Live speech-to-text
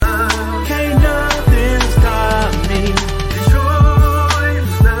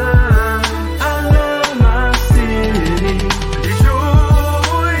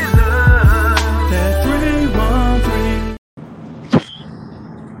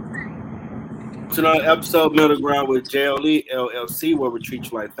It's another episode, Middle Ground with JLE LLC, where we treat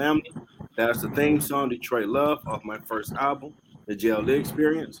you like family. That's the theme song, Detroit Love, off my first album, The JLE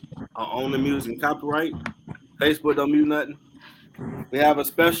Experience. I own the music and copyright. Facebook don't mute nothing. We have a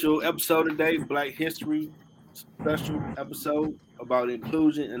special episode today, Black History special episode about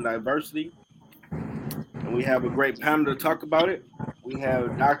inclusion and diversity. And we have a great panel to talk about it. We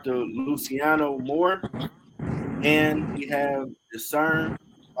have Dr. Luciano Moore, and we have Discern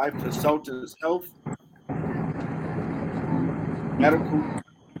Life Consultants Health Medical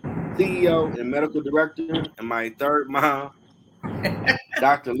CEO and Medical Director, and my third mom,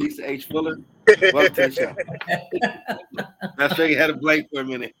 Dr. Lisa H. Fuller. Welcome to the show. I sure you had a blank for a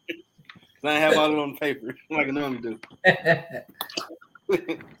minute. I have all it on paper like I normally do.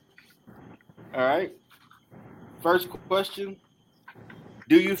 All right. First question.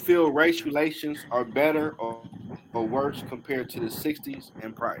 Do you feel race relations are better or worse compared to the 60s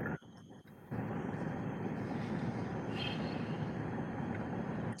and prior?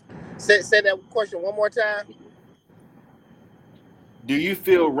 Say that question one more time. Do you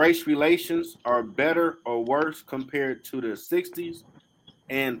feel race relations are better or worse compared to the 60s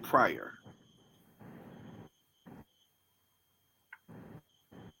and prior?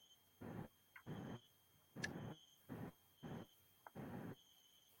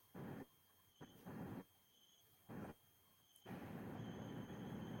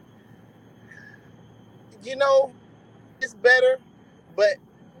 You know, it's better, but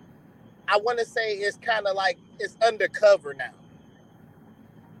I want to say it's kind of like it's undercover now.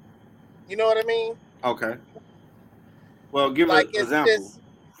 You know what I mean? Okay. Well, give Like an example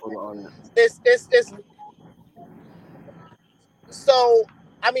for the audience. It's so.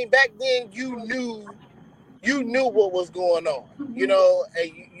 I mean, back then you knew what was going on. You know,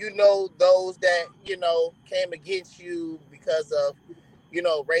 and you know those that came against you because of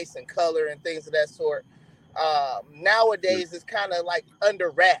race and color and things of that sort. Nowadays it's kind of like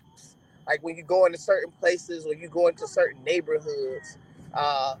under wraps. Like when you go into certain places or you go into certain neighborhoods,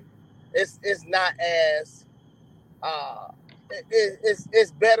 it's not as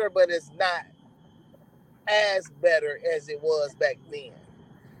it's better, but it's not as better as it was back then.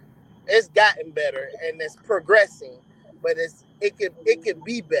 It's gotten better and it's progressing, but it could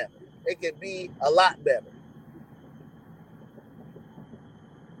be better. It could be a lot better.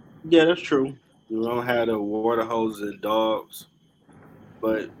 Yeah, that's true. You don't have the water hoses and dogs,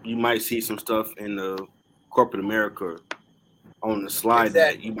 but you might see some stuff in the corporate America on the slide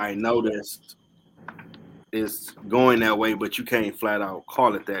that you might notice is going that way, but you can't flat out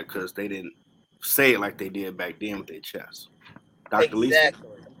call it that because they didn't say it like they did back then with their chest. Dr. Lisa?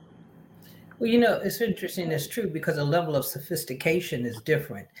 Well, it's interesting. It's true because the level of sophistication is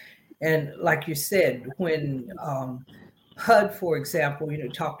different. And like you said, when HUD, for example,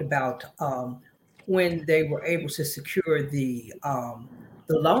 talked about when they were able to secure the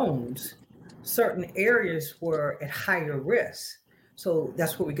loans, certain areas were at higher risk. So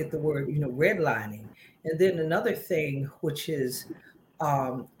that's where we get the word, redlining. And then another thing, which is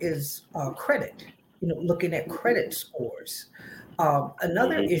credit, looking at credit scores.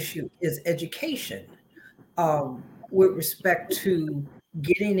 Another issue is education with respect to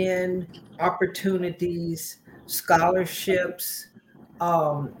getting in opportunities, scholarships,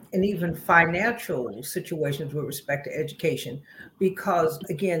 and even financial situations with respect to education, because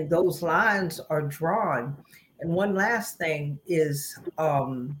again, those lines are drawn. And one last thing is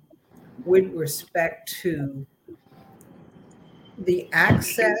with respect to the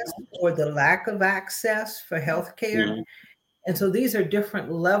access or the lack of access for healthcare. Mm-hmm. And so these are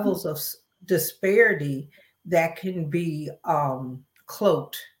different levels of disparity that can be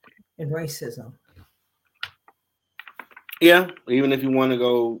cloaked in racism. Yeah, even if you want to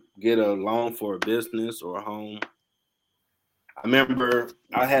go get a loan for a business or a home. I remember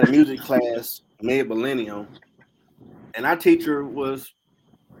I had a music class mid-millennium, and our teacher was,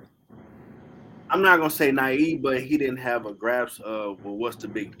 I'm not going to say naive, but he didn't have a grasp of, well, what's the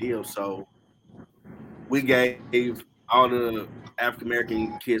big deal? So we gave all the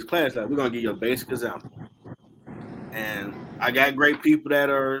African-American kids class, like, we're going to give you a basic example. And I got great people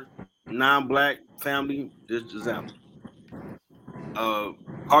that are non-black family, just example.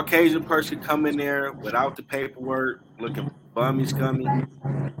 Caucasian person come in there without the paperwork, looking bummy scummy,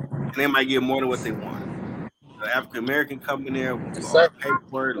 and they might get more than what they want. The African American come in there with all the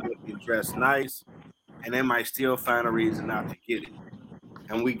paperwork, looking dressed nice, and they might still find a reason not to get it.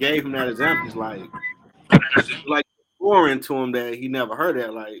 And we gave him that example. It's like foreign to him that he never heard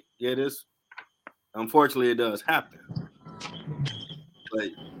that. Like, yeah, this unfortunately it does happen, but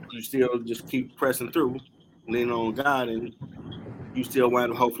you still just keep pressing through, leaning on God, and you still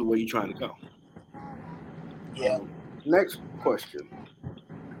wind up hopefully where you're trying to go. Yeah. Next question.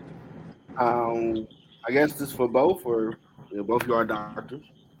 I guess this is for both, or both of you are doctors.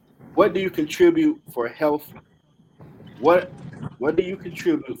 What do you contribute for health? What What do you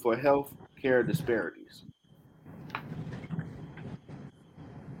contribute for health care disparities?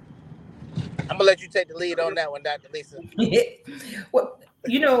 I'm gonna let you take the lead on that one, Dr. Lisa. Well,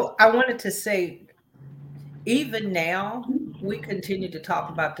 I wanted to say, even now, we continue to talk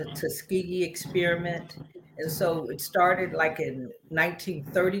about the Tuskegee experiment. And so it started like in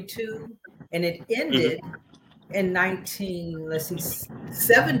 1932 and it Mm-hmm. ended in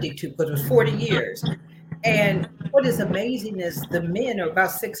 72, because it was 40 years. And what is amazing is the men are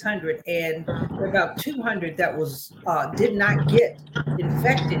about 600, and there are about 200 that did not get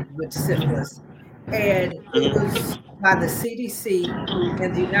infected with syphilis. And it was by the CDC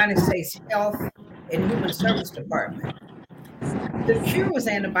and the United States Health and Human Service Department. The cure was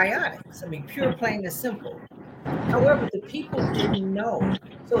antibiotics. I mean, pure, plain and simple. However, the people didn't know.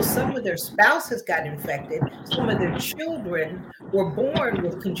 So some of their spouses got infected, some of their children were born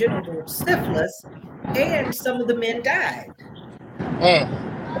with congenital syphilis, and some of the men died.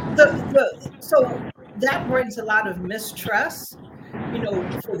 Mm. So that brings a lot of mistrust,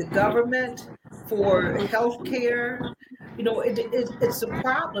 for the government, for healthcare. It's a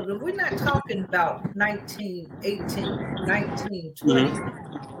problem. And we're not talking about 1918, 1920.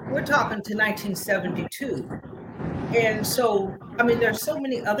 Mm-hmm. We're talking to 1972. And so, I mean, there's so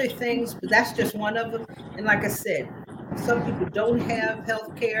many other things, but that's just one of them. And like I said, some people don't have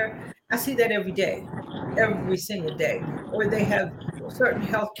health care. I see that every day, every single day. Or they have certain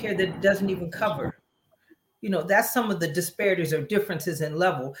health care that doesn't even cover. That's some of the disparities or differences in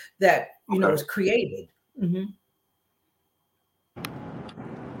level that, Okay. is created. Hmm.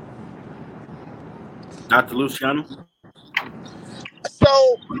 Dr. Luciano?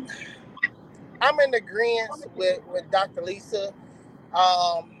 So I'm in agreement with Dr. Lisa.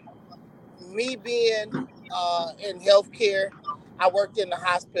 Um, Me being in healthcare, I worked in the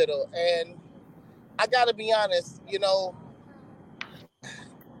hospital, and I got to be honest.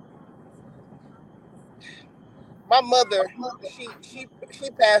 My mother, she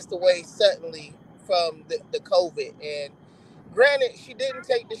passed away suddenly from the COVID, and granted, she didn't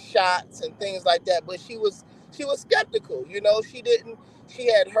take the shots and things like that, but she was skeptical. She didn't.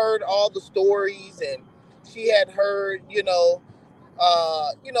 She had heard all the stories, and she had heard, that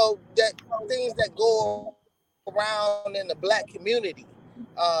things that go around in the black community.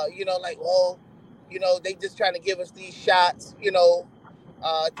 Like, well, they just trying to give us these shots, to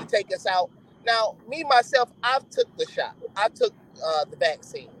take us out. Now, me myself, I've took the shot. I took the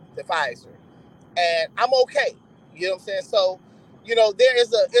vaccine, the Pfizer, and I'm okay. You know what I'm saying? So,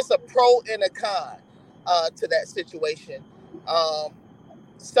 it's a pro and a con to that situation. Um,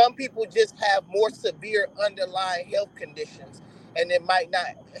 some people just have more severe underlying health conditions, and it might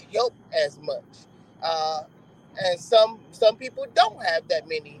not help as much. Uh, and some people don't have that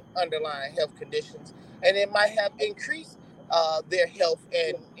many underlying health conditions, and it might have increased their health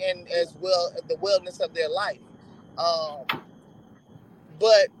and as well the wellness of their life. Um,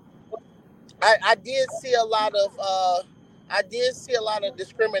 but I did see a lot of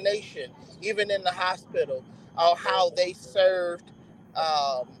discrimination even in the hospital on how they served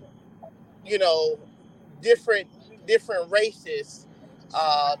um, you know different different races.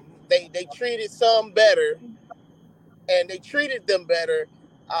 They treated some better, and they treated them better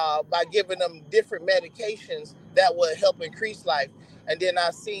by giving them different medications that would help increase life. And then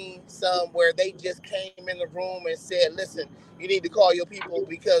I seen some where they just came in the room and said, "Listen, you need to call your people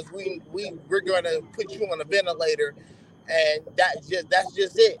because we're going to put you on a ventilator," and that's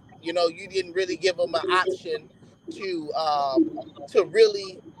just it. You didn't really give them an option to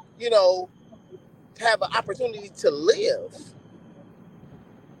really, you know, have an opportunity to live.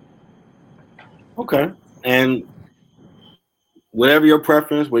 Okay. And whatever your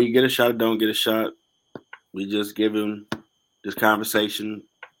preference, whether you get a shot or don't get a shot, we just giving this conversation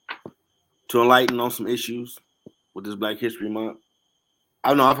to enlighten on some issues with this Black History Month.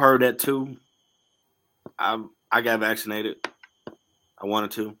 I know I've heard that too. I got vaccinated. I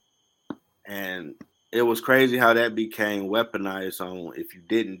wanted to, and it was crazy how that became weaponized on if you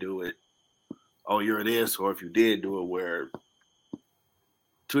didn't do it, oh you're this, or if you did do it, where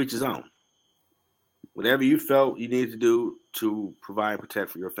to each his own. Whatever you felt you needed to do to provide and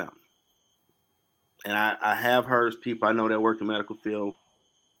protect for your family. And I have heard people I know that work in the medical field,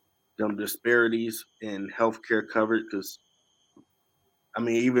 them disparities in healthcare coverage, because I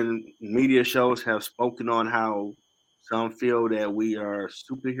mean, even media shows have spoken on how some feel that we are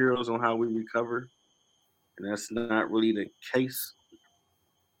superheroes on how we recover, and that's not really the case.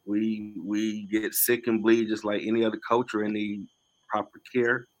 We get sick and bleed just like any other culture and need proper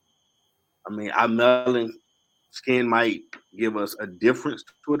care. I mean, our melanin skin might give us a difference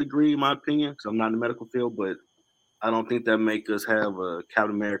to a degree, in my opinion, because I'm not in the medical field, but I don't think that make us have a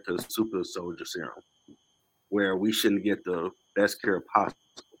Captain America super soldier serum where we shouldn't get the best care possible.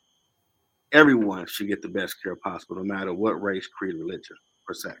 Everyone should get the best care possible, no matter what race, creed, religion,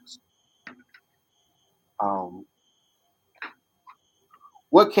 or sex. Um,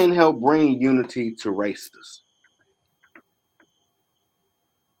 what can help bring unity to races?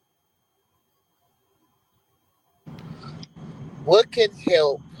 What can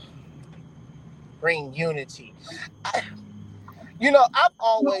help bring unity? I,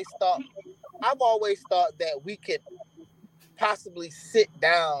 I've always thought that we could possibly sit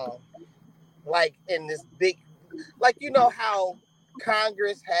down, like in this big, like how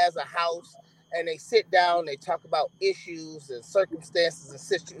Congress has a house and they sit down, they talk about issues and circumstances and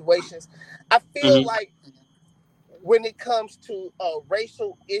situations. I feel Mm-hmm. like when it comes to a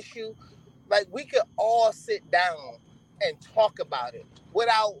racial issue, like we could all sit down and talk about it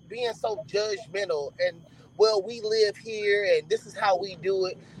without being so judgmental and, well, we live here and this is how we do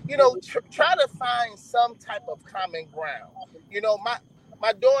it. Try to find some type of common ground.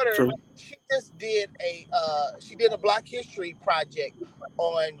 My daughter, True. she did a Black History project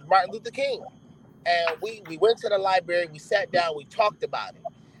on Martin Luther King, and we went to the library, we sat down, we talked about it,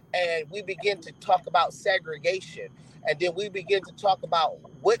 and we began to talk about segregation, and then we began to talk about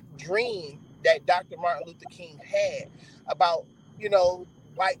what dream that Dr. Martin Luther King had about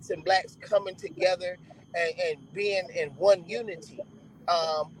whites and blacks coming together and being in one unity.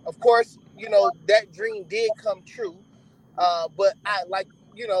 Of course, that dream did come true, but I like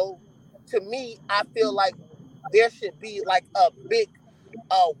to me, I feel like there should be like a big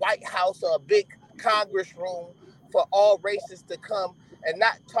White House or a big Congress room for all races to come and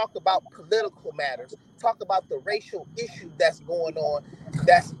not talk about political matters. Talk about the racial issue that's going on,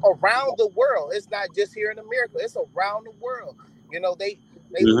 that's around the world. It's not just here in America; it's around the world. They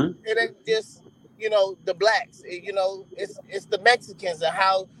Mm-hmm. it ain't just the blacks. It's the Mexicans and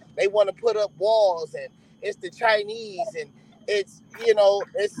how they want to put up walls, and it's the Chinese, and it's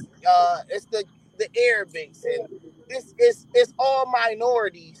the Arabics, and it's all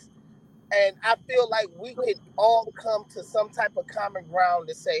minorities, and I feel like we could all come to some type of common ground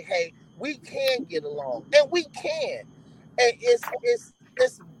to say, hey, we can get along, and we can, and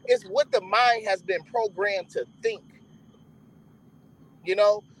it's what the mind has been programmed to think. You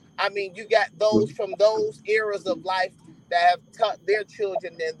know, I mean, you got those from those eras of life that have taught their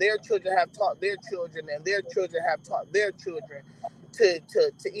children, and their children have taught their children, and their children have taught their children to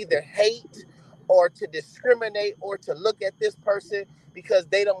either hate or to discriminate or to look at this person because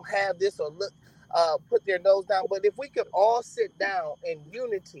they don't have this, or put their nose down. But if we could all sit down in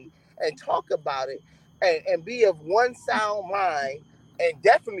unity and talk about it, and be of one sound mind, and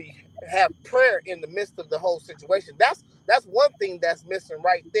definitely have prayer in the midst of the whole situation. That's one thing that's missing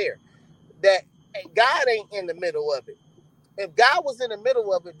right there. That God ain't in the middle of it. If God was in the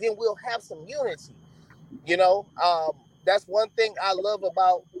middle of it, then we'll have some unity. You know, that's one thing I love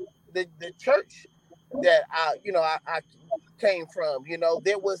about the church that I came from.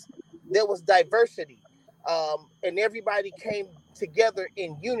 There was diversity, and everybody came together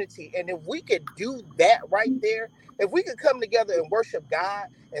in unity. And if we could do that right there, if we could come together and worship God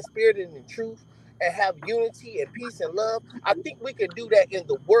in spirit and in truth, and have unity and peace and love, I think we can do that in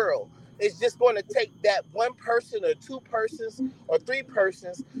the world. It's just going to take that one person or two persons or three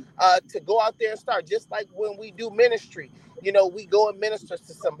persons to go out there and start. Just like when we do ministry, we go and minister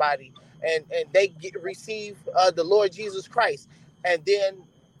to somebody, and they receive the Lord Jesus Christ, and then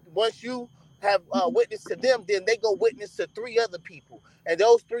once you have witnessed to them, then they go witness to three other people, and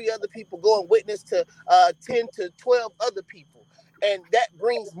those three other people go and witness to 10 to 12 other people, and that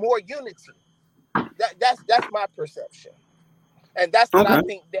brings more unity. That's my perception, and that's what I Okay.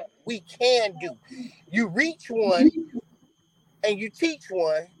 think that we can do. You reach one and you teach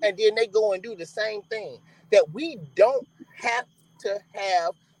one, and then they go and do the same thing. That we don't have to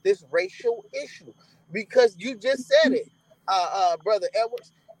have this racial issue, because you just said it, Brother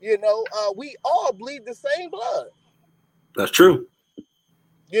Edwards. We all bleed the same blood. That's true.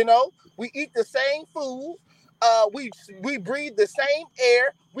 We eat the same food. We breathe the same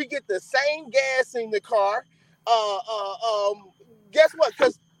air. We get the same gas in the car. Uh, uh, um, Guess what?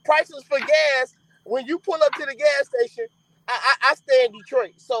 Because prices for gas, when you pull up to the gas station, I stay in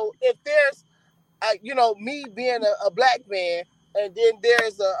Detroit. So if there's, me being a black man, and then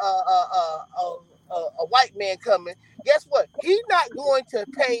there's a white man coming, guess what? He's not going to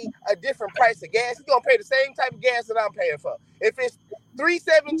pay a different price of gas. He's gonna pay the same type of gas that I'm paying for. If it's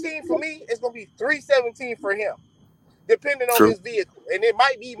 $3.17 for me, it's gonna be $3.17 for him, depending on his vehicle, and it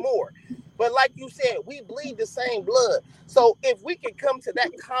might be more. But like you said, we bleed the same blood. So if we can come to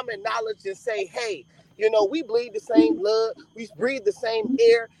that common knowledge and say, hey, we bleed the same blood, we breathe the same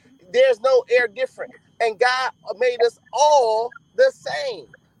air. There's no air different, and God made us all the same.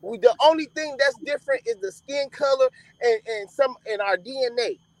 The only thing that's different is the skin color and our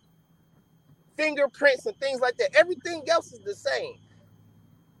DNA, fingerprints and things like that. Everything else is the same.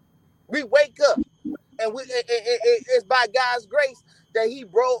 We wake up, and it's by God's grace that He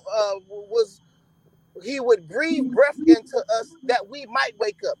would breathe breath into us that we might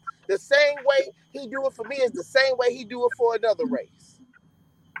wake up. The same way He do it for me is the same way He do it for another race.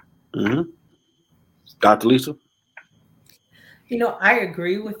 Mm-hmm. Dr. Lisa? I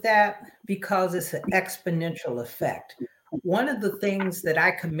agree with that because it's an exponential effect. One of the things that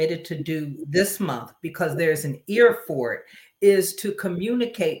I committed to do this month, because there's an ear for it, is to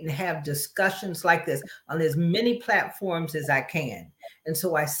communicate and have discussions like this on as many platforms as I can. And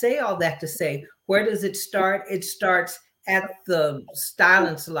so I say all that to say, where does it start? It starts at the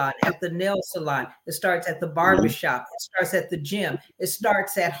styling salon, at the nail salon. It starts at the barbershop. It starts at the gym. It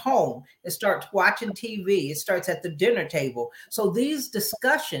starts at home. It starts watching TV. It starts at the dinner table. So these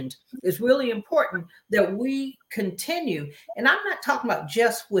discussions is really important that we continue. And I'm not talking about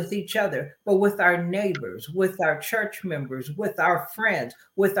just with each other, but with our neighbors, with our church members, with our friends,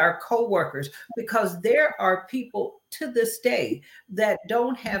 with our coworkers, because there are people to this day that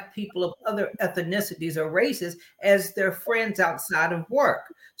don't have people of other ethnicities or races as their friends outside of work.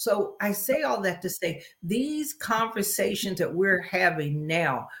 So I say all that to say these conversations that we're having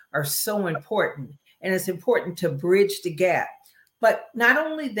now are so important, and it's important to bridge the gap. But not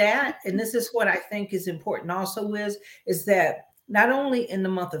only that, and this is what I think is important also is that not only in the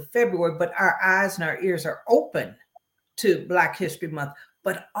month of February, but our eyes and our ears are open to Black History Month,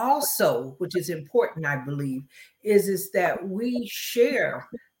 but also, which is important, I believe, is that we share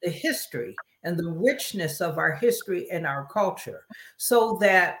the history and the richness of our history and our culture, so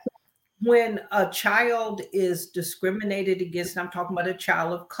that when a child is discriminated against, I'm talking about a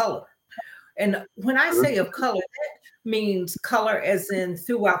child of color. And when I say of color, that means color as in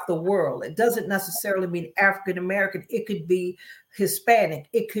throughout the world. It doesn't necessarily mean African American. It could be Hispanic.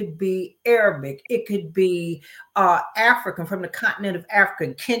 It could be Arabic. It could be African, from the continent of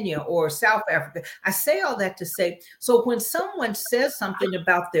Africa, Kenya, or South Africa. I say all that to say, so when someone says something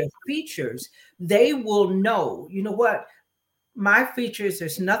about their features, they will know, you know what? My features,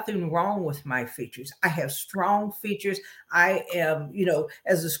 there's nothing wrong with my features. I have strong features. I am,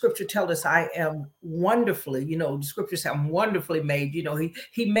 as the scripture tells us, I am wonderfully, the scripture says I'm wonderfully made.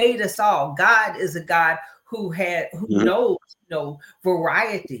 He made us all. God is a God who knows,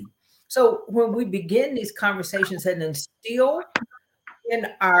 variety. So when we begin these conversations and instill in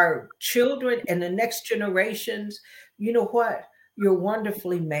our children and the next generations, you know what? You're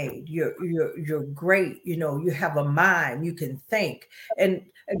wonderfully made. You're great. You have a mind. You can think. And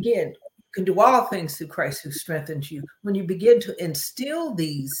again, you can do all things through Christ who strengthens you. When you begin to instill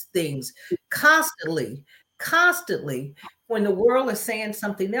these things constantly, when the world is saying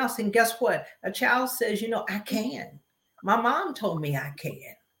something else, and guess what? A child says, I can. My mom told me I can.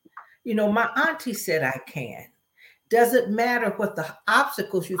 My auntie said I can. Doesn't matter what the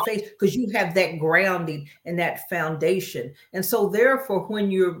obstacles you face, because you have that grounding and that foundation. And so therefore,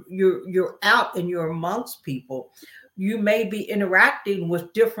 when you're out and you're amongst people, you may be interacting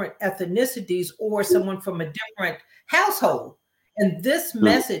with different ethnicities or someone from a different household. And this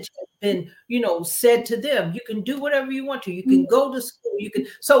message has been, said to them, you can do whatever you want to. You can go to school.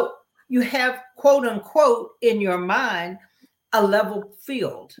 So you have, quote unquote, in your mind, a level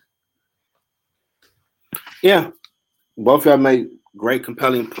field. Yeah. Both of y'all made great,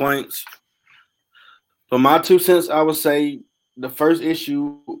 compelling points. For my 2 cents, I would say the first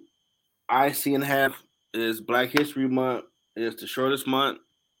issue I see and have is Black History Month. It's the shortest month,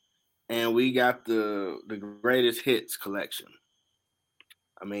 and we got the greatest hits collection.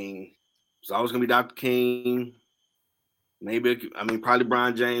 I mean, it's always gonna be Dr. King. Probably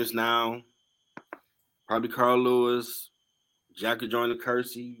Brian James now. Probably Carl Lewis, Jackie Joyner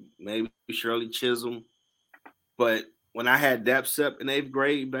Kersey, maybe Shirley Chisholm. But when I had DAPSEP in 8th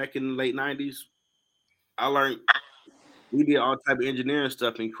grade back in the late 90s, I learned we did all type of engineering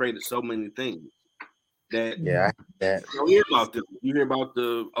stuff and created so many things that you don't hear about them. You hear about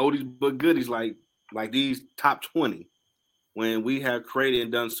the oldies but goodies like these top 20, when we have created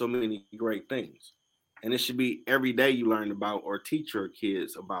and done so many great things. And it should be every day you learn about or teach your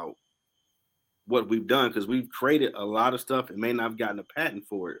kids about what we've done because we've created a lot of stuff and may not have gotten a patent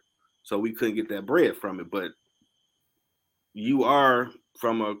for it, so we couldn't get that bread from it. But you are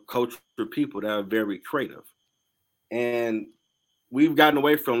from a culture of people that are very creative, and we've gotten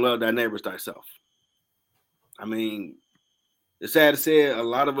away from love thy neighbors thyself. I mean, it's sad to say a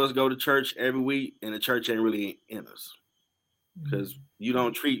lot of us go to church every week, and the church ain't really in us because you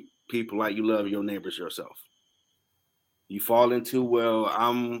don't treat people like you love your neighbors yourself. You fall into, well,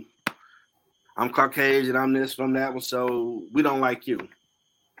 I'm Caucasian, I'm this from that one, so we don't like you.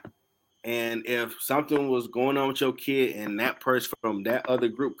 And if something was going on with your kid and that person from that other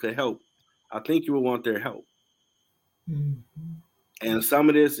group could help, I think you would want their help. Mm-hmm. And some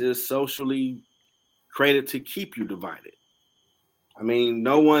of this is socially created to keep you divided. I mean,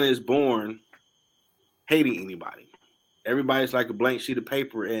 no one is born hating anybody. Everybody's like a blank sheet of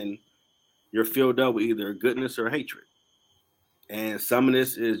paper, and you're filled up with either goodness or hatred. And some of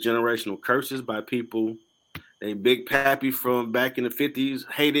this is generational curses by people. They Big Pappy from back in the 50s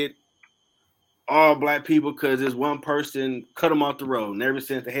hated all black people because this one person cut them off the road. And ever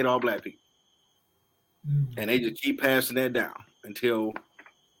since, they hate all black people. Mm-hmm. And they just keep passing that down until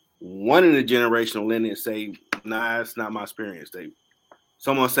one in the generational lineage say, nah, it's not my experience.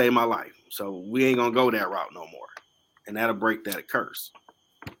 Someone saved my life. So we ain't going to go that route no more. And that'll break that curse.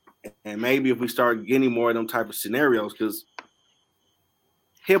 And maybe if we start getting more of them type of scenarios, because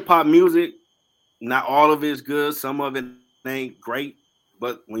hip-hop music, not all of it is good. Some of it ain't great.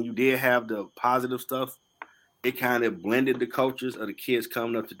 But when you did have the positive stuff, it kind of blended the cultures of the kids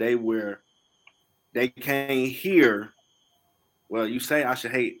coming up today where they can't hear, well, you say I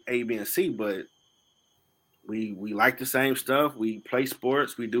should hate A, B, and C, but we like the same stuff. We play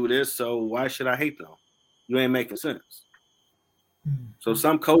sports. We do this. So why should I hate them? You ain't making sense. Mm-hmm. So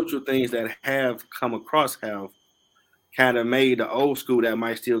some cultural things that have come across have kind of made the old school that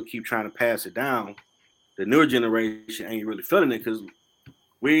might still keep trying to pass it down. The newer generation ain't really feeling it because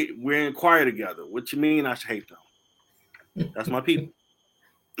we're in choir together. What you mean I should hate them? That's my people.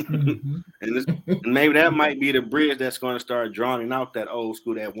 Mm-hmm. and maybe that might be the bridge that's going to start drawing out that old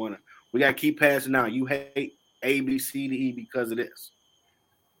school that we got to keep passing out. You hate A, B, C, D, E because of this.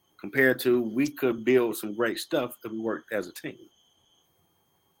 Compared to we could build some great stuff if we worked as a team.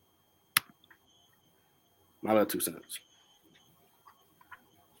 My little 2 cents.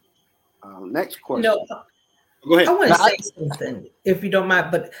 Next question. Go ahead. I want to say something, if you don't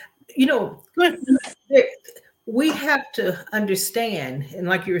mind, but we have to understand, and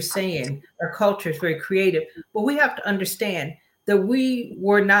like you were saying, our culture is very creative, but we have to understand that we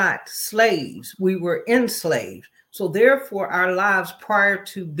were not slaves, we were enslaved. So therefore, our lives prior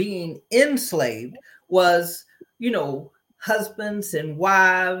to being enslaved was, husbands and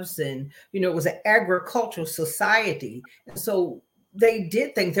wives, and, it was an agricultural society. And so they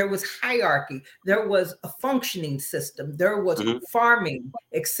did things. There was hierarchy. There was a functioning system. There was farming,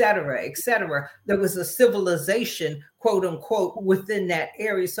 et cetera, et cetera. There was a civilization, quote unquote, within that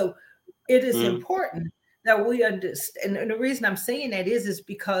area. So it is important that we understand. And the reason I'm saying that is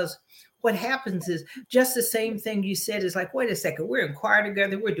because what happens is just the same thing you said is like, wait a second, we're in choir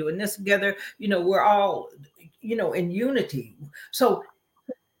together. We're doing this together. We're all, in unity. So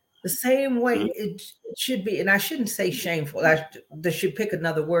the same way it should be, and I shouldn't say shameful, they should pick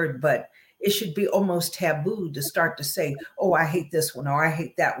another word, but it should be almost taboo to start to say, oh, I hate this one, or I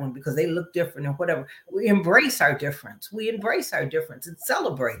hate that one because they look different or whatever. We embrace our difference. We embrace our difference and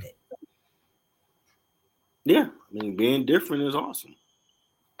celebrate it. Yeah, I mean, being different is awesome.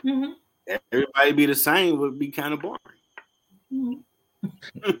 Mm-hmm. Everybody be the same would be kind of boring. Mm-hmm.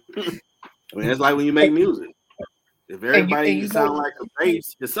 I mean, it's like when you make music. If everybody sound like a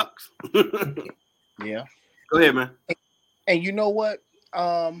bass, it sucks. Yeah. Go ahead, man. And you know what?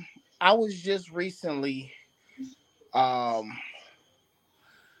 I was just recently back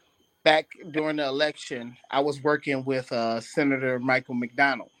during the election, I was working with Senator Michael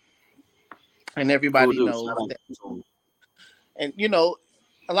McDonald. And everybody knows that. And,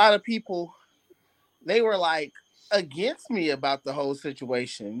 a lot of people, they were like against me about the whole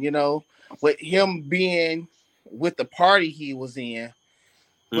situation, with him being with the party he was in.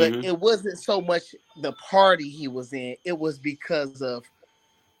 But it wasn't so much the party he was in. It was because of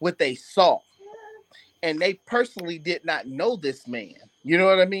what they saw. And they personally did not know this man. You know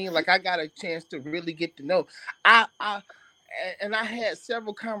what I mean? Like, I got a chance to really get to know. I had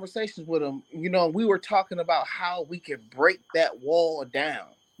several conversations with him. We were talking about how we could break that wall down,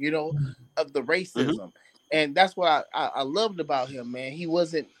 of the racism. And that's what I loved about him, man. He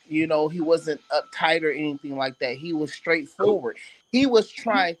wasn't, he wasn't uptight or anything like that. He was straightforward. He was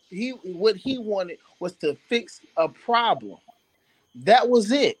what he wanted was to fix a problem. That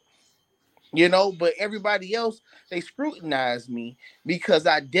was it. you know, but everybody else, they scrutinized me because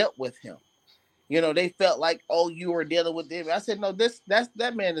I dealt with him. You know, they felt like, oh, you were dealing with him. I said, no,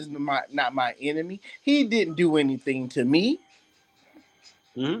 that man is not my enemy. He didn't do anything to me.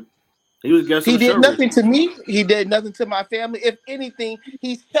 Mm-hmm. He was guest on He the show did nothing recently. to me. He did nothing to my family. If anything,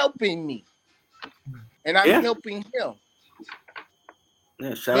 he's helping me, and I'm Yeah. helping him.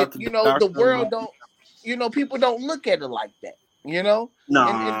 Yeah. Shout But out to you know, the Doctor. world don't. You know, people don't look at it like that. You know, and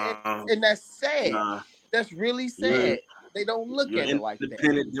and and, Nah, and that's sad. nah. That's really You're sad. They don't look you're at it like that.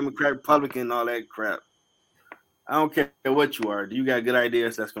 independent, Democrat, Republican, all that crap. I don't care what you are. Do you got good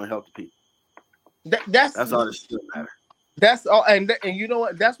ideas that's going to help the people? That, that's That's all that should matter. that's all. And you know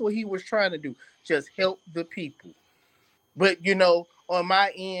what? That's what he was trying to do. Just help the people. But you know, on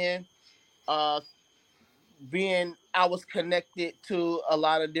my end, uh, being I was connected to a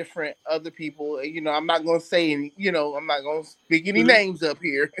lot of different other people. You know, I'm not gonna say any. You know, I'm not gonna speak any Mm-hmm. names up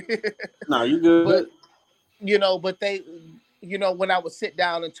here. No, you good. But you know, but they, you know, when I would sit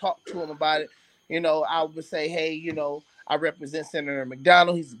down and talk to him about it, you know, I would say, hey, you know, I represent Senator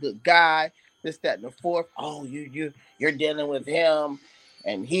McDonald. He's a good guy. This, that, and the fourth. Oh, you're dealing with him,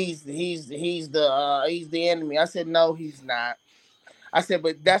 and he's the enemy. I said, no, he's not. I said,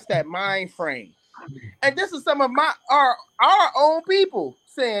 but that's that mind frame. And this is some of our own people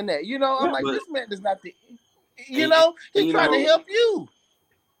saying that. You know, I'm Yeah, like, but this man is not the. You and, know, and he's you trying to know help you.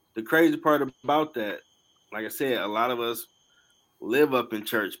 the crazy part about that, like I said, a lot of us live up in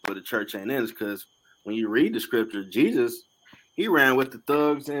church, but the church ain't in. Because when you read the scripture, Jesus, he ran with the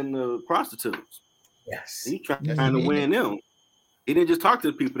thugs and the prostitutes. Yes. He trying Yes, to he did. win them. He didn't just talk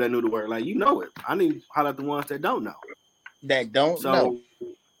to the people that knew the word. Like, you know it. I need to highlight the ones that don't know. That don't know. So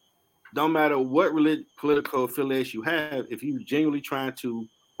don't matter what political affiliation you have, if you genuinely trying to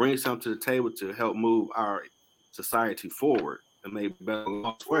bring something to the table to help move our society forward and make better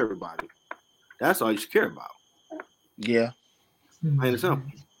laws for everybody, that's all you should care about. Yeah. Plain and simple.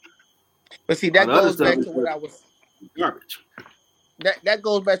 But see, All that the other goes stuff back is to what I was garbage. that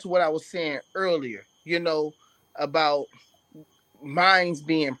goes back to what I was saying earlier, you know, about minds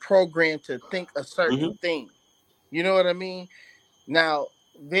being programmed to think a certain Mm-hmm. thing. You know what I mean? Now,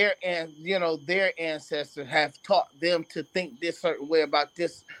 their ancestors have taught them to think this certain way about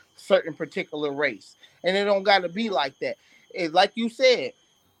this certain particular race. And it don't gotta be like that. Like you said,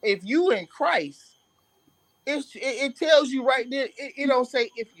 if you in Christ, it tells you right there. It don't say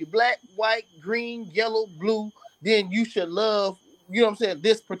if you're black, white, green, yellow, blue, then you should love. You know what I'm saying?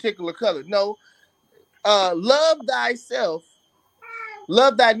 This particular color. No, love thyself,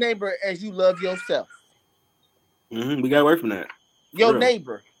 love thy neighbor as you love yourself. Mm-hmm. We got away from that. For Your real.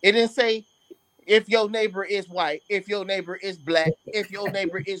 neighbor. It didn't say if your neighbor is white, if your neighbor is black, if your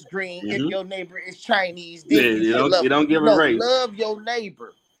neighbor is green, if Mm-hmm. your neighbor is Chinese, Yeah, then you should you love them. don't give a No, race. love your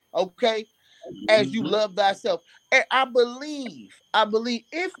neighbor. Okay, as you Mm-hmm. love thyself. And I believe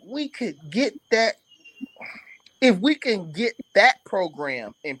if we can get that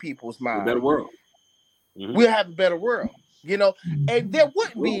program in people's A better mind, world. Mm-hmm. we'll have a better world, you know, and there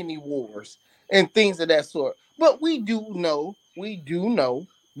wouldn't be any wars and things of that sort. But we do know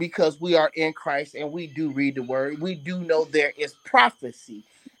because we are in Christ and we do read the word, we do know there is prophecy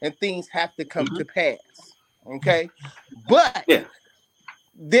and things have to come Mm-hmm. to pass. Okay. But Yeah.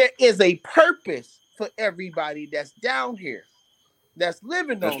 there is a purpose for everybody that's down here, that's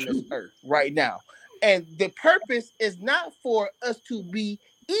living That's on this true. earth right now. And the purpose is not for us to be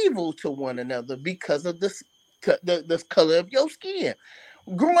evil to one another because of the color of your skin.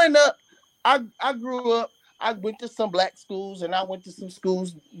 Growing up, I grew up, I went to some black schools and I went to some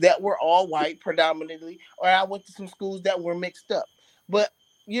schools that were all white predominantly, or I went to some schools that were mixed up. But,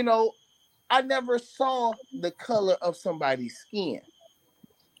 you know, I never saw the color of somebody's skin.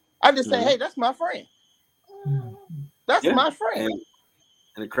 I just say, Mm-hmm. hey, that's my friend. That's Yeah. my friend.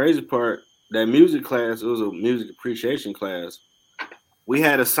 And the crazy part, that music class, it was a music appreciation class. We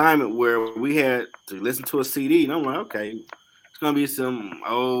had assignment where we had to listen to a CD, and I'm like, okay, it's gonna be some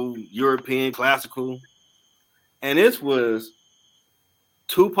old European classical, and this was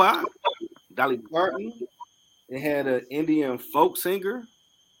Tupac, Dolly Parton. It had an Indian folk singer,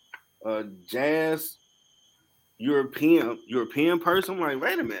 a jazz European person. I'm like,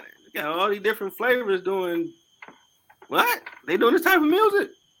 wait a minute, they got all these different flavors doing what? They doing this type of music?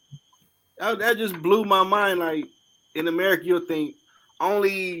 That just blew my mind. Like in America, you'll think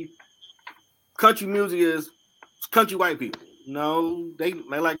only country music is country white people. No, they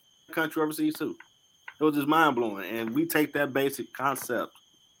like country overseas too. It was just mind blowing. And we take that basic concept.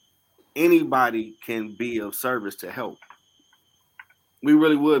 Anybody can be of service to help. We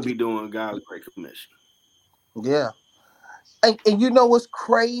really would be doing God's Great Commission. Yeah. And you know what's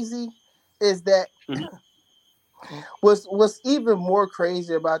crazy? is that Mhm. what's even more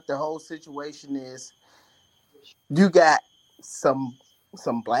crazy about the whole situation is you got some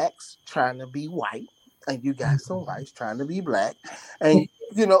blacks trying to be white, and you got some whites trying to be black, and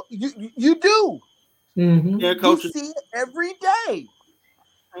you do. Mm-hmm. Yeah, You coaches, see it every day.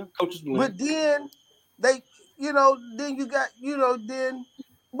 coaches blend. But then they, then you got, then,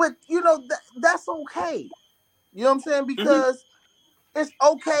 but that's okay. You know what I'm saying? Mm-hmm. Because it's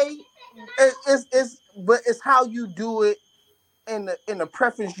okay. But it's how you do it in the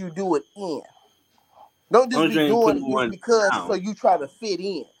preference you do it in. Don't just Only be thing doing putting it just one because so down. you try to fit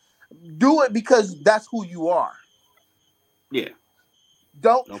in. Do it because that's who you are. Yeah.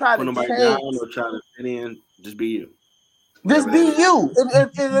 Don't Don't try put to nobody down change. or try to fit in. Just be you, Just whatever be that is. you. And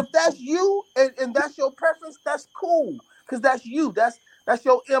if that's you and that's your preference, that's cool. Because that's you. That's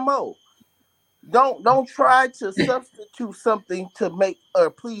your MO. Don't try to substitute something to make or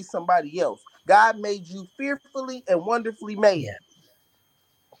please somebody else. God made you fearfully and wonderfully made. Yeah. Yeah,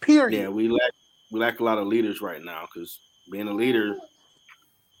 Period. we lack a lot of leaders right now because being a leader,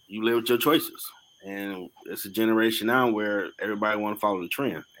 you live with your choices, and it's a generation now where everybody want to follow the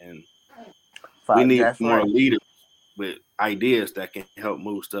trend, and we need That's more right. leaders with ideas that can help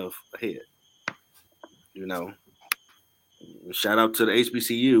move stuff ahead. You know, shout out to the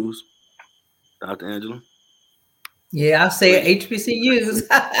HBCUs, Dr. Angela. Yeah, I'll say Great, it, HBCUs.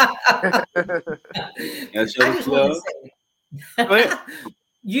 that's I your just want to love. Go ahead. say,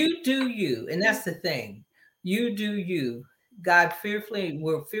 you do you, and that's the thing. You do you. We're fearfully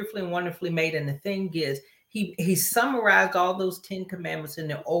and wonderfully made. And the thing is, he summarized all those 10 commandments in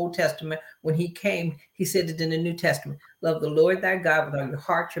the Old Testament. When he came, he said it in the New Testament. Love the Lord thy God with all your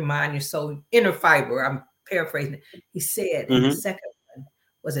heart, your mind, your soul, inner fiber. I'm paraphrasing it. He said, and the Mm-hmm. second one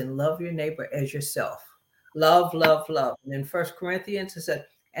was in love your neighbor as yourself. Love, love, love. And in First Corinthians, it said,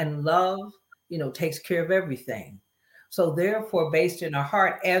 and love, takes care of everything. So, therefore, based in our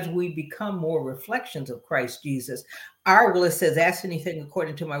heart, as we become more reflections of Christ Jesus, our will, it says, ask anything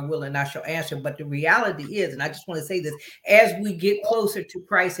according to my will, and I shall answer. But the reality is, and I just want to say this, as we get closer to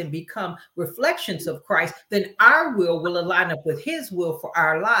Christ and become reflections of Christ, then our will align up with his will for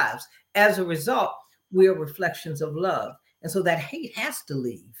our lives. As a result, we are reflections of love. And so that hate has to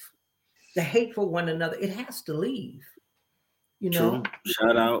leave. The hate for one another, it has to leave, you True. know?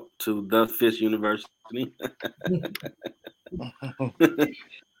 Shout out to the Fisk University.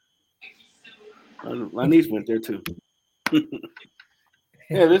 My niece went there too.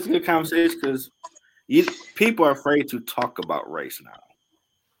 Yeah, this is a good conversation because people are afraid to talk about race now.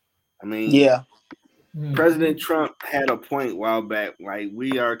 I mean, Yeah. President Trump had a point a while back. Like,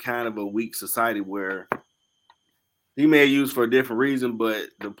 we are kind of a weak society where he may have used for a different reason, but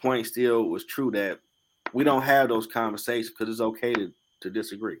the point still was true that we don't have those conversations because it's okay to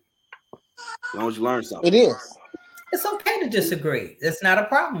disagree as long as you learn something. It is. It's okay to disagree. There's not a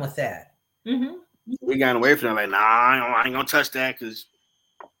problem with that. Mm-hmm. We got away from that. Like, nah, I ain't gonna touch that because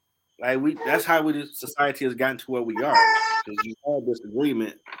that's how society has gotten to where we are because you had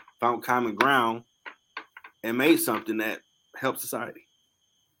disagreement, found common ground, and made something that helps society.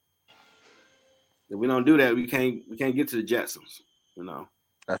 If we don't do that, we can't get to the Jetsons. You know,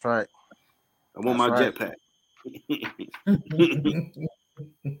 That's right. I want That's my right. jetpack.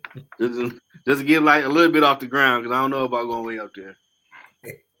 just, just to get like a little bit off the ground because I don't know about going way up there.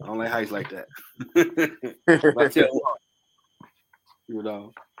 I don't like heights like that. But I tell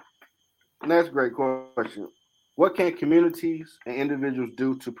you, and that's a great question. What can communities and individuals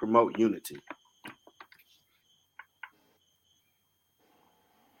do to promote unity?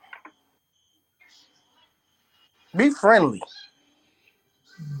 Be friendly.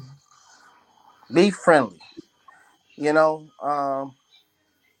 Be friendly. You know,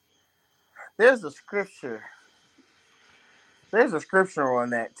 there's a scripture. There's a scripture on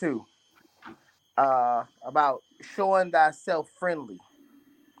that too. About showing thyself friendly.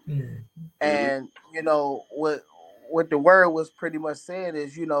 Mm-hmm. And what the word was pretty much saying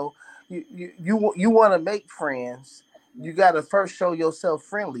is, you want to make friends, you got to first show yourself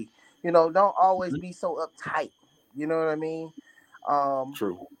friendly. Don't always be so uptight. You know what I mean? Um,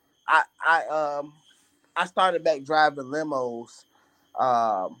 True. I started back driving limos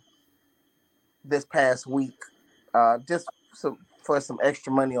um, this past week, just for some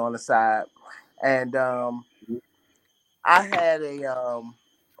extra money on the side, and I had a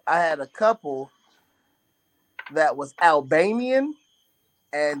I had a couple that was Albanian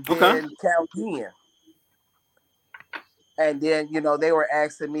and Okay. then Chaldean. And then, they were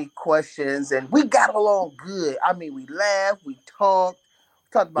asking me questions and we got along good. I mean, we laughed, we talked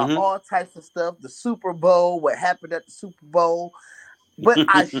about Mm-hmm. all types of stuff, the Super Bowl, what happened at the Super Bowl. but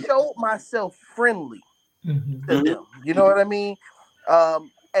I showed myself friendly Mhm. to them. You know what I mean?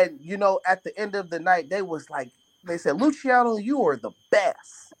 And you know, at the end of the night, they was like, they said, Luciano, you are the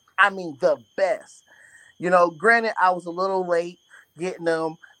best. I mean, the best. You know, granted, I was a little late getting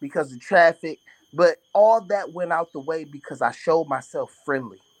them because of traffic, but all that went out the way because I showed myself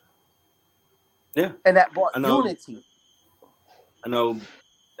friendly, Yeah, and that brought I know. unity. I know.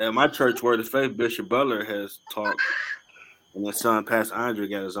 At my church, Word of Faith, Bishop Butler has talked, and his son, Pastor Andre,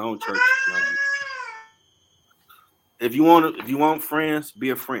 got his own church. If you want friends, be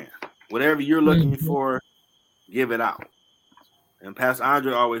a friend. Whatever you're looking Mhm. for, give it out. And Pastor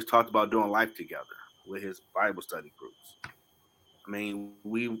Andre always talked about doing life together with his Bible study groups. I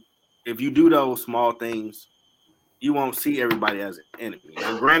mean, if you do those small things, you won't see everybody as an enemy.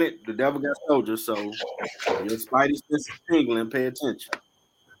 Now, granted, the devil got soldiers, so your spidey sense is tingling. Pay attention.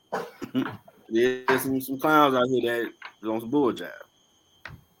 There's some clowns out here that on some bull jive.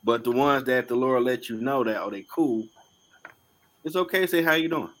 But the ones that the Lord let you know that, oh, they cool, it's okay to say how you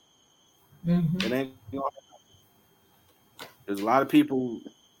doing. It Mhm. ain't. There's a lot of people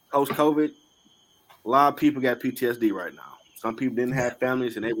post COVID. A lot of people got PTSD right now. Some people didn't Yeah. have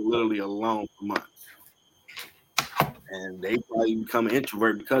families and they were literally alone for months. And they probably become an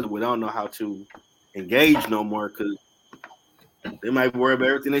introvert because we don't know how to engage no more because they might worry about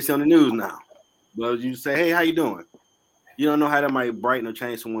everything they see on the news now. But you say, hey, how you doing? You don't know how that might brighten or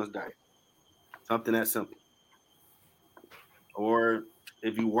change someone's day. Something that simple. Or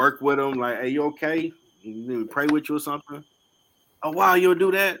if you work with them, like, hey, you okay? You pray with you or something. Oh, wow, you'll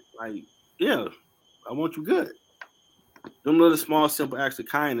do that? Like, yeah, I want you good. Them little small, simple acts of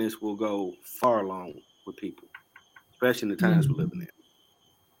kindness will go far along with people, especially in the times we're living Mhm. in.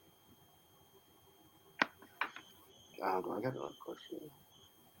 I got another question.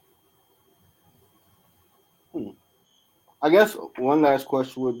 Hmm. I guess one last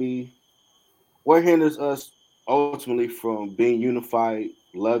question would be, what hinders us ultimately from being unified,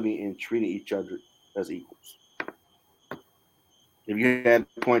 loving, and treating each other as equals? If you had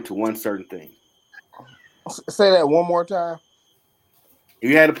to point to one certain thing, Say that one more time. if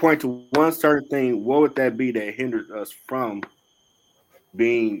you had to point to one certain thing, what would that be that hinders us from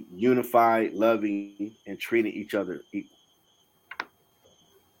being unified, loving, and treating each other equal?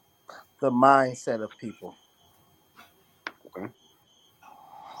 The mindset of people, Okay.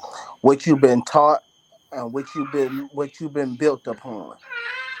 what you've been taught, and what you've been built upon.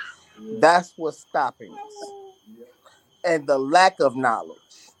 That's what's stopping us, and the lack of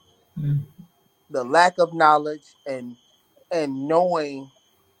knowledge, Mhm. the lack of knowledge, and knowing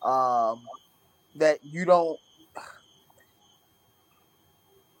um, that you don't.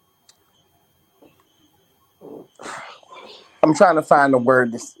 I'm trying to find a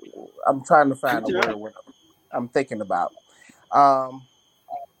word. I'm trying to find a word. What I'm thinking about. Um,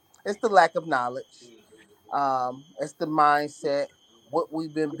 it's the lack of knowledge. It's the mindset, what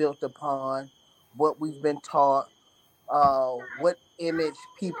we've been built upon, what we've been taught, what image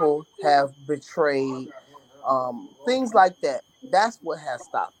people have betrayed, things like that. That's what has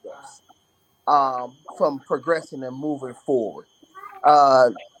stopped us from progressing and moving forward. Uh,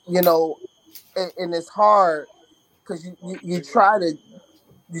 you know, and it's hard because you try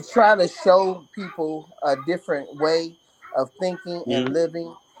to show people a different way of thinking and Mm-hmm.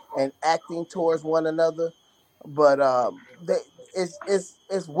 living and acting towards one another, but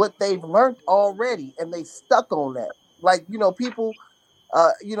it's what they've learned already, and they stuck on that. Like people,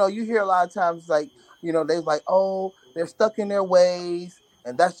 you hear a lot of times like they're like, oh, they're stuck in their ways,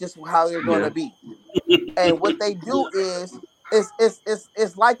 and that's just how they're going Yeah. to be. And what they do is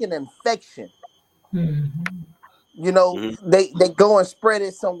it's like an infection. Mhm. Mm-hmm. They go and spread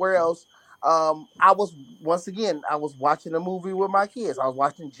it somewhere else. I was once again I was watching a movie with my kids. I was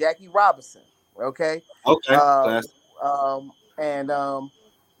watching Jackie Robinson. Okay, Okay. uh, Class. and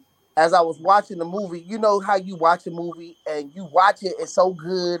as I was watching the movie, you know how you watch a movie and you watch it, it's so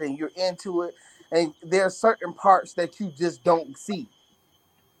good and you're into it, and there are certain parts that you just don't see.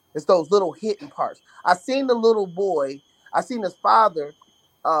 It's those little hidden parts. I seen the little boy. I seen his father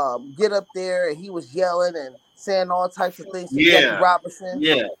get up there, and he was yelling and saying all types of things to Jackie Yeah. Robinson.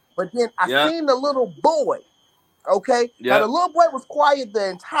 Yeah. But then I Yep. seen the little boy. Okay, now the Yep. little boy was quiet the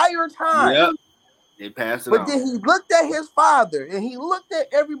entire time. Yep. They pass it But on. then he looked at his father, and he looked at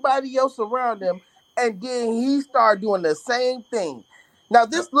everybody else around him, and then he started doing the same thing. Now Yep.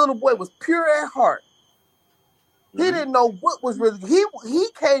 this little boy was pure at heart. He Mm-hmm. didn't know what was really. He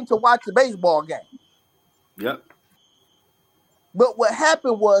came to watch a baseball game. Yep. But what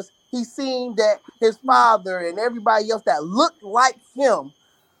happened was he seen that his father and everybody else that looked like him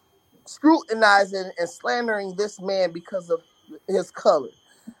scrutinizing and slandering this man because of his color.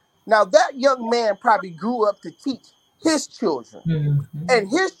 Now that young man probably grew up to teach his children, and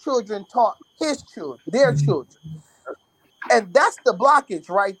his children taught his children, their children, and that's the blockage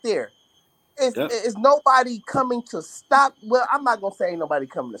right there. Is nobody coming to stop? Well, I'm not gonna say ain't nobody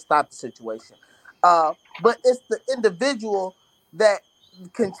coming to stop the situation, but it's the individual that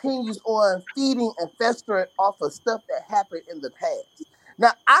continues on feeding and festering off of stuff that happened in the past.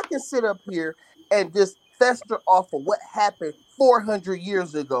 Now, I can sit up here and just fester off of what happened 400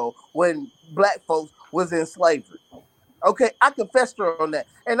 years ago when black folks was in slavery. Okay, I can fester on that,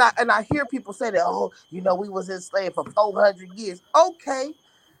 and I hear people say that, oh, you know, we was enslaved for 400 years. Okay,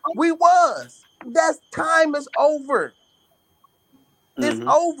 we was. That time is over. It's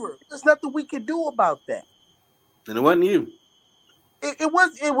over. There's nothing we can do about that. And it wasn't you. It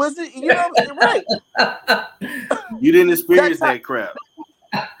wasn't, you know, right. You didn't experience that crap.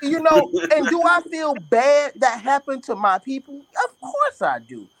 You know, and do I feel bad that happened to my people? Of course I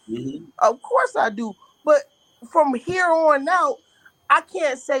do. Of course I do. But from here on out, I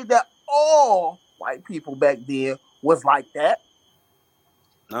can't say that all white people back then was like that.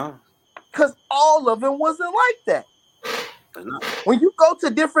 No. Because all of them wasn't like that. When you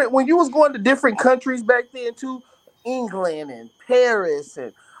was going to different countries back then too, England and Paris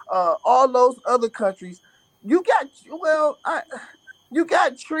and all those other countries, you got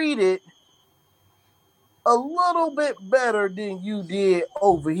treated a little bit better than you did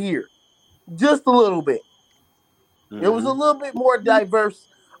over here. Just a little bit. It was a little bit more diverse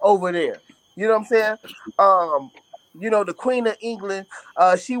over there. You know what I'm saying? You know, the Queen of England,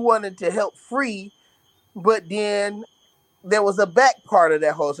 she wanted to help free, but then there was a back part of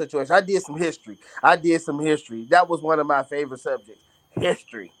that whole situation. I did some history. That was one of my favorite subjects.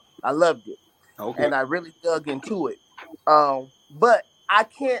 History. I loved it. Okay. And I really dug into it. But I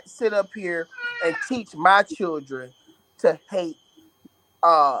can't sit up here and teach my children to hate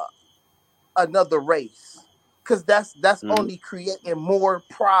another race. Because that's only creating more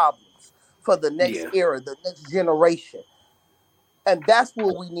problems for the next era, the next generation. And that's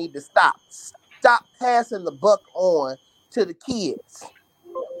what we need to stop. Stop passing the buck on to the kids.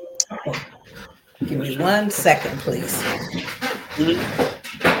 Give me 1 second, please. You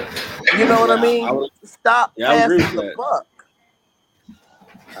know what I mean? Stop passing the buck.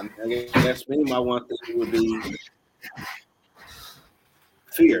 I guess me, my one thing would be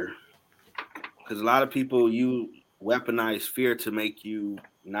fear. Because a lot of people, you weaponize fear to make you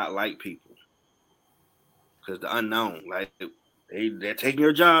not like people. Because the unknown, like they're taking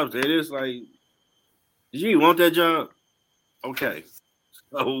your jobs. It is like, did you want that job? Okay.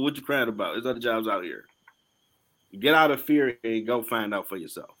 So what you crying about? There's other jobs out here. Get out of fear and go find out for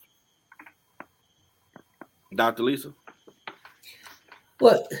yourself. Dr. Lisa?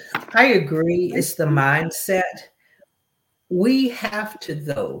 Well, I agree. It's the mindset. We have to,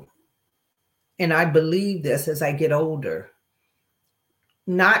 though, and I believe this as I get older,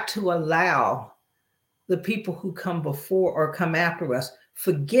 not to allow the people who come before or come after us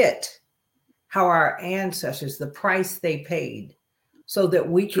forget how our ancestors, the price they paid so that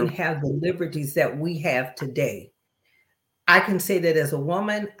we can have the liberties that we have today. I can say that as a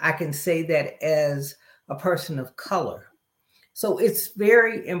woman. I can say that as a person of color. So it's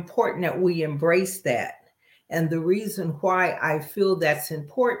very important that we embrace that. And the reason why I feel that's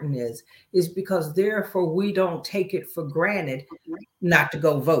important is because therefore we don't take it for granted not to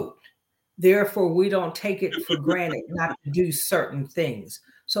go vote. Therefore, we don't take it for granted not to do certain things.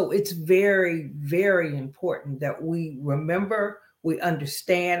 So it's very, very important that we remember, we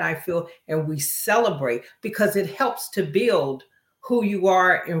understand, I feel, and we celebrate, because it helps to build who you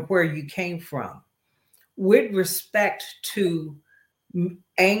are and where you came from. With respect to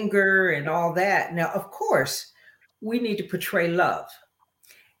anger and all that, now, of course, we need to portray love.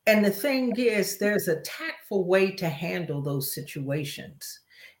 And the thing is, there's a tactful way to handle those situations.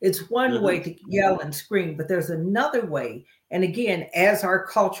 It's one way to yell and scream, but there's another way. And again, as our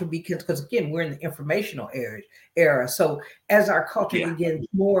culture begins, because again, we're in the informational era. So as our culture begins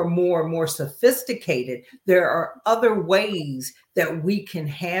more and more and more sophisticated, there are other ways that we can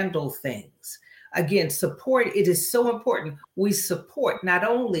handle things. Again, support, it is so important. We support not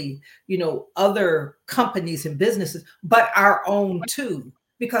only, other companies and businesses, but our own too.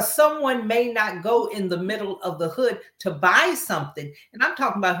 Because someone may not go in the middle of the hood to buy something. And I'm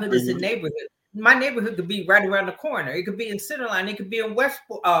talking about hood as a neighborhood. My neighborhood could be right around the corner. It could be in Centerline. It could be in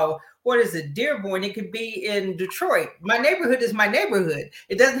Dearborn. It could be in Detroit. My neighborhood is my neighborhood.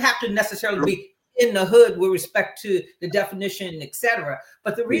 It doesn't have to necessarily be in the hood with respect to the definition, etc.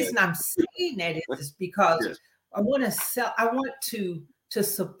 But the reason I'm saying that is because I want to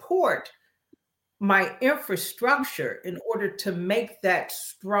support my infrastructure in order to make that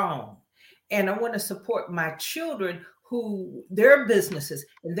strong. And I want to support my children who their businesses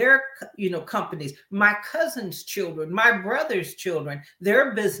and their companies, my cousin's children, my brother's children,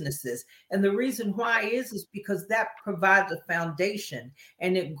 their businesses. And the reason why is because that provides a foundation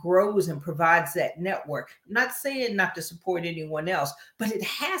and it grows and provides that network. I'm not saying not to support anyone else, but it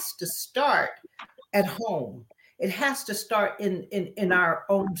has to start at home. It has to start in our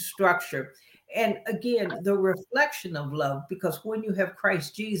own structure. And again, the reflection of love, because when you have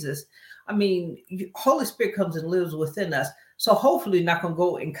Christ Jesus, I mean, Holy Spirit comes and lives within us. So hopefully you're not going to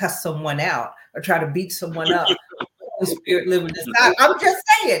go and cuss someone out or try to beat someone up. Holy Spirit living inside. I'm just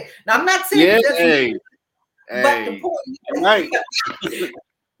saying. Now, I'm not saying this. But the point is,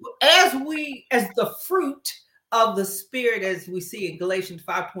 as the fruit of the Spirit, as we see in Galatians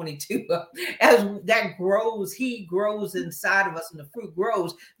 5:22, as that grows, he grows inside of us and the fruit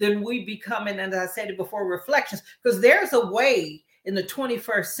grows, then we become, and as I said it before, reflections, because there's a way in the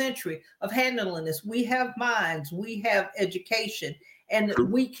 21st century of handling this. We have minds, we have education, and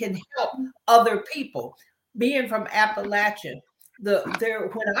we can help other people. Being from Appalachia,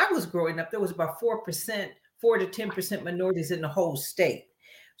 when I was growing up, there was about 4 to 10% minorities in the whole state.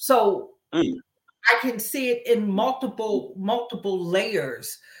 So I can see it in multiple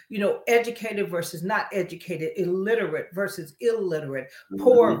layers, educated versus not educated, illiterate versus illiterate,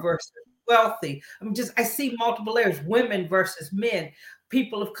 poor versus wealthy. I see multiple layers, women versus men,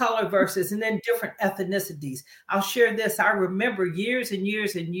 people of color versus, and then different ethnicities. I'll share this. I remember years and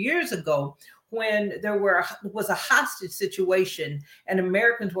years and years ago when there was a hostage situation and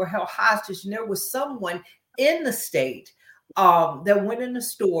Americans were held hostage, and there was someone in the state that went in the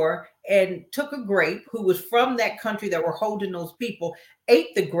store and took a grape, who was from that country that were holding those people,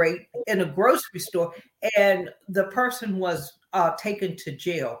 ate the grape in a grocery store, and the person was taken to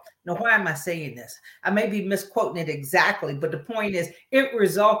jail. Now, why am I saying this? I may be misquoting it exactly, but the point is it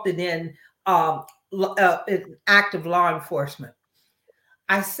resulted in an act of law enforcement.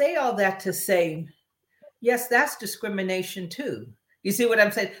 I say all that to say, yes, that's discrimination too. You see what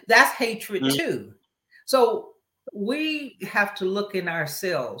I'm saying? That's hatred too. So we have to look in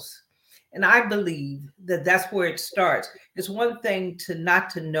ourselves. And I believe that that's where it starts. It's one thing to not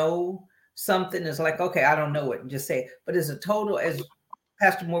to know something. Is like, okay, I don't know it, and just say it. But it's a total, as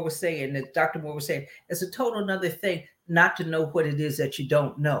Pastor Moore was saying, as Dr. Moore was saying, it's a total another thing not to know what it is that you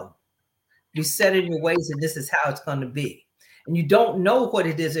don't know. You set in your ways, and this is how it's going to be. And you don't know what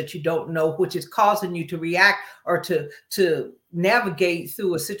it is that you don't know, which is causing you to react or to navigate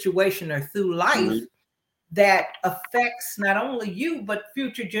through a situation or through life that affects not only you, but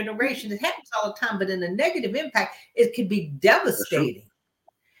future generations. It happens all the time, but in a negative impact, it can be devastating.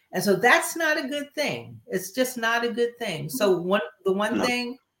 And so that's not a good thing. It's just not a good thing. So the one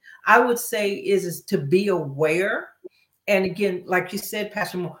thing I would say is to be aware. And again, like you said,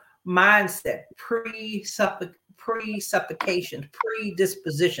 Pastor Moore, mindset, presuppositions,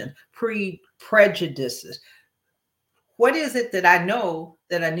 predispositions, prejudices. What is it that I know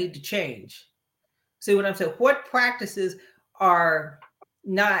that I need to change? See what I'm saying? What practices are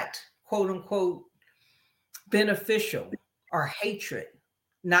not, quote unquote, beneficial, or hatred,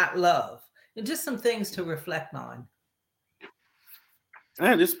 not love? And just some things to reflect on.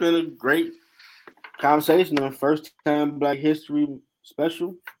 And it's been a great conversation on First Time Black History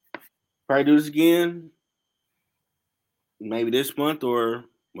special. Probably do this again, maybe this month, or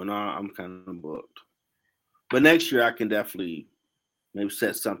when I'm kind of booked. But next year I can definitely maybe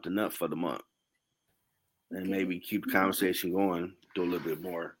set something up for the month. And maybe keep the conversation going, do a little bit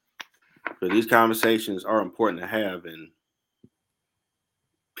more. But these conversations are important to have, and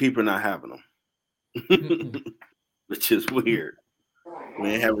people are not having them, which is weird.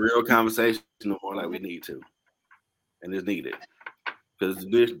 We ain't have a real conversation no more like we need to, and it's needed. Because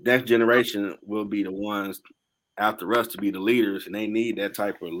this next generation will be the ones after us to be the leaders, and they need that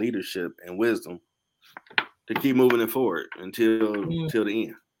type of leadership and wisdom to keep moving it forward until the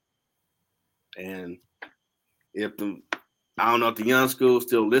end. And I don't know if the young school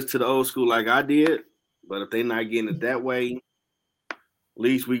still listen to the old school like I did, but if they're not getting it that way, at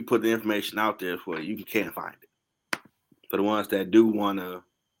least we can put the information out there for you. You can't find it. For the ones that do want to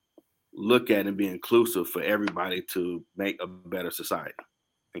look at and be inclusive for everybody to make a better society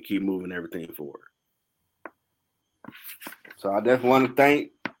and keep moving everything forward. So I definitely want to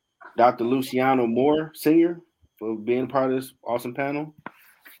thank Dr. Luciano Moore, Sr., for being part of this awesome panel.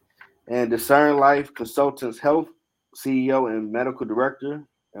 And Discern Life Consultants Health CEO and Medical Director,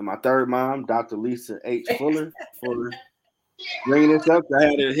 and my third mom, Dr. Lisa H. Fuller, for bringing this up. I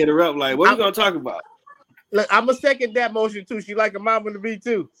had to hit her up like, what are you going to talk about? Look, I'm gonna second that motion too. She like a mama to be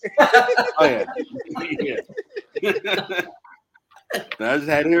too. Oh yeah. I just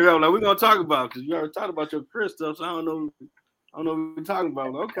had to hear like we're gonna talk about because you already talked about your career stuff, so I don't know what we're talking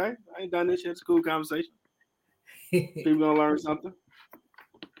about. Okay, I ain't done this yet. It's a cool conversation. People gonna learn something.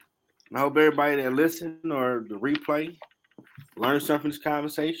 I hope everybody that listen or the replay learn something from this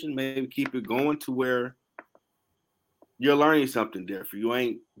conversation. Maybe keep it going to where you're learning something different. You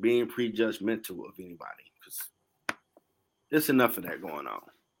ain't being prejudgmental of anybody because there's enough of that going on.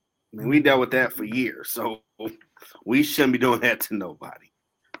 I mean, we dealt with that for years, so we shouldn't be doing that to nobody.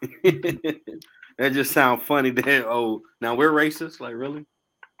 That just sounds funny. That now we're racist. Like really?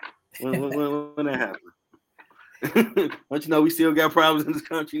 When that happened? Don't you know we still got problems in this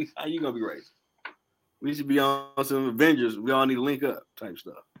country? How you gonna be racist? We should be on some Avengers. We all need to link up type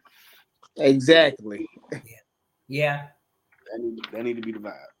stuff. Exactly. Yeah. That need to be the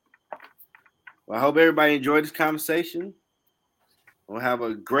vibe. Well, I hope everybody enjoyed this conversation. We'll have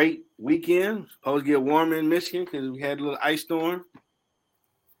a great weekend. Supposed to get warmer in Michigan because we had a little ice storm.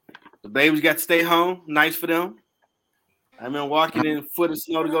 The babies got to stay home. Nice for them. I've been walking in a foot of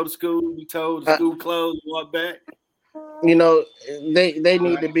snow to go to school. We told the school closed, walk back. You know, they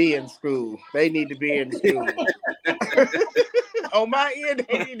need to be in school. They need to be in school. On my end,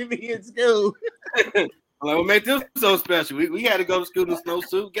 they need to be in school. I'm like, what make this so special? We had to go to school in a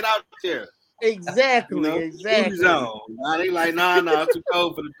snowsuit. Get out there. Exactly. You know, Exactly. Now they like, nah, it's too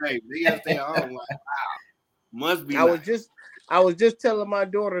cold for the baby. They gotta stay at home. Like, wow, must be. I was just telling my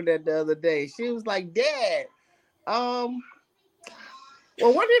daughter that the other day. She was like, "Dad, well,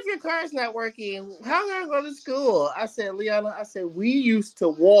 what if your car's not working? How am I going to go to school?" I said, "Liana, we used to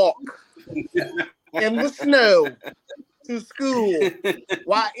walk in the snow to school.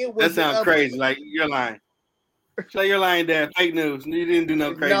 Why it was that sounds crazy. Like you're lying. Say you're lying, Dad. Fake news. You didn't do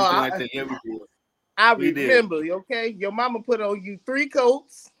no crazy thing like that. Yeah, we did. I remember, okay? Your mama put on you 3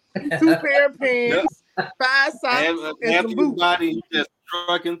 coats, 2 pair of pants, 5 socks, and some boots. Body just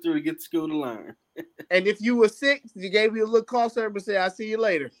trucking through to get to school to learn. And if you were sick, you gave you a little call service and said, "I'll see you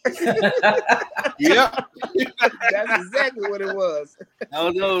later." Yep. That's exactly what it was. That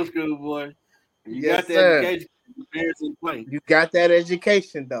was old school, boy. You Yes, got the sir. education. Your parents in play. You got that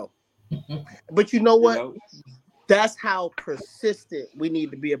education, though. But you know what? You know? That's how persistent we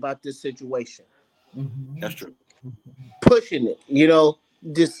need to be about this situation. That's true. Pushing it,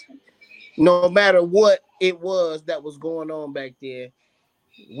 just no matter what it was that was going on back then,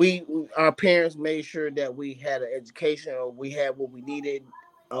 our parents made sure that we had an education or we had what we needed,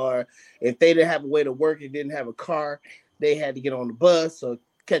 or if they didn't have a way to work, they didn't have a car, they had to get on the bus or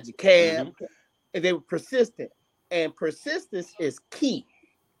catch a cab, and they were persistent. And persistence is key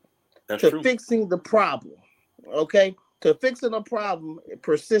to fixing the problem. Okay, to fixing a problem,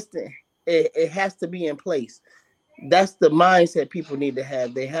 persistent, it has to be in place. That's the mindset people need to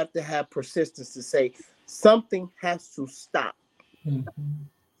have. They have to have persistence to say something has to stop.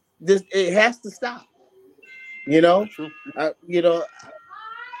 It has to stop. You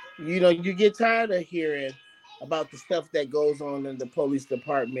get tired of hearing about the stuff that goes on in the police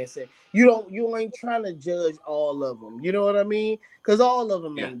department. And you ain't trying to judge all of them. You know what I mean? Because all of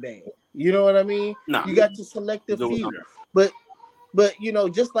them ain't bad. You know what I mean? No. You got to select a few. But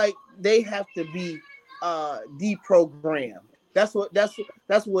just like they have to be deprogrammed. That's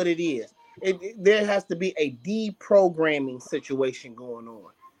what it is. There has to be a deprogramming situation going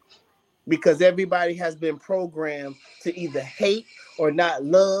on, because everybody has been programmed to either hate or not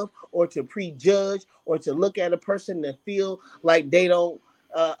love, or to prejudge, or to look at a person and feel like they don't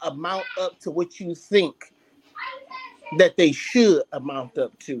amount up to what you think that they should amount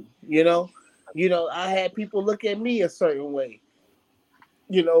up to. I had people look at me a certain way,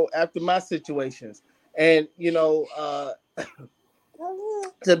 after my situations. And,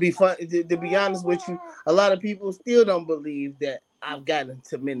 to be honest with you, a lot of people still don't believe that I've gotten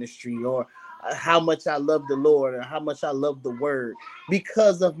into ministry, or how much I love the Lord, or how much I love the word,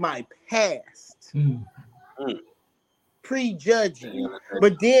 because of my past. Prejudging.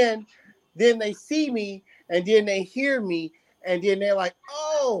 But then they see me, and then they hear me, and then they're like,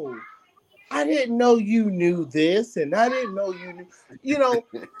 "Oh, I didn't know you knew this, and I didn't know you knew,"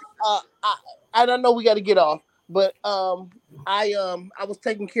 I don't know, we got to get off, but I was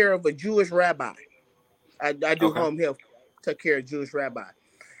taking care of a Jewish rabbi. I do home health, took care of a Jewish rabbi.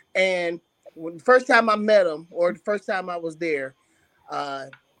 And the first time I met him, or the first time I was there,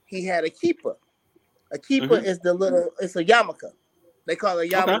 he had a kippah. A kippah is it's a yarmulke. They call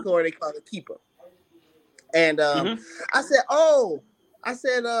it a yarmulke, or they call it a kippah. And I said,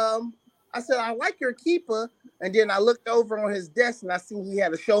 I like your kippah. And then I looked over on his desk and I seen he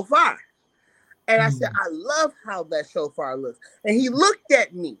had a shofar. And I said, I love how that shofar looks. And he looked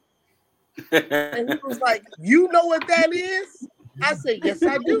at me. And he was like, you know what that is? I said, yes,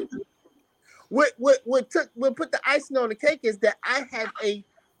 I do. What put the icing on the cake is that I have a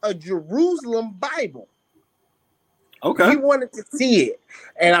Jerusalem Bible. Okay. He wanted to see it.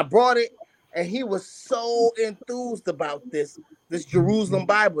 And I brought it, and he was so enthused about this Jerusalem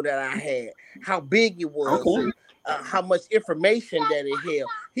Bible that I had, how big it was, and how much information that it held.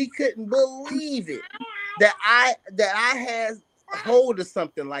 He couldn't believe it that I had hold of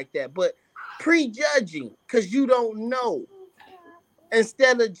something like that. But prejudging, because you don't know,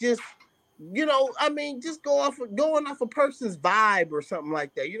 instead of just, just going off a person's vibe or something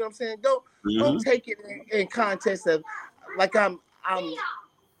like that. You know what I'm saying? Don't take it in context of like I'm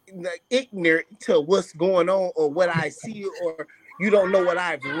ignorant to what's going on or what I see, or you don't know what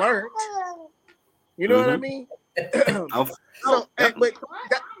I've learned. You know what I mean? But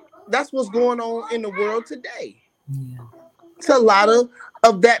that's what's going on in the world today. Yeah. It's a lot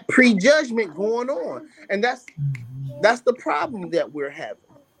of that prejudgment going on, and that's the problem that we're having.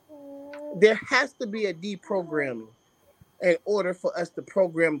 There has to be a deprogramming in order for us to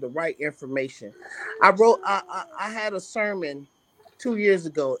program the right information. I had a sermon 2 years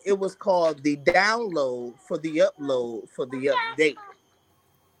ago. It was called The Download for the Upload for the Update.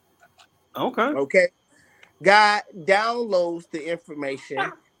 Okay. God downloads the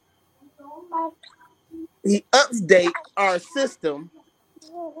information. He updates our system.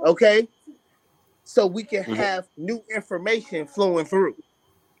 Okay. So we can have new information flowing through.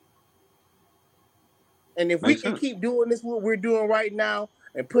 And if we can keep doing this, what we're doing right now,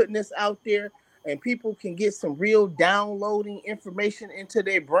 and putting this out there, and people can get some real downloading information into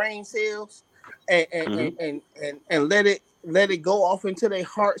their brain cells, and let it go off into their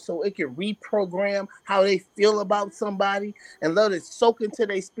heart, so it can reprogram how they feel about somebody, and let it soak into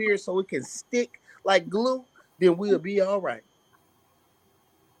their spirit, so it can stick like glue, then we'll be all right.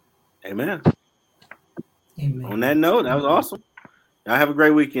 Amen. On that note, that was awesome. Y'all have a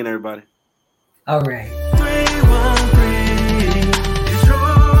great weekend, everybody. All right.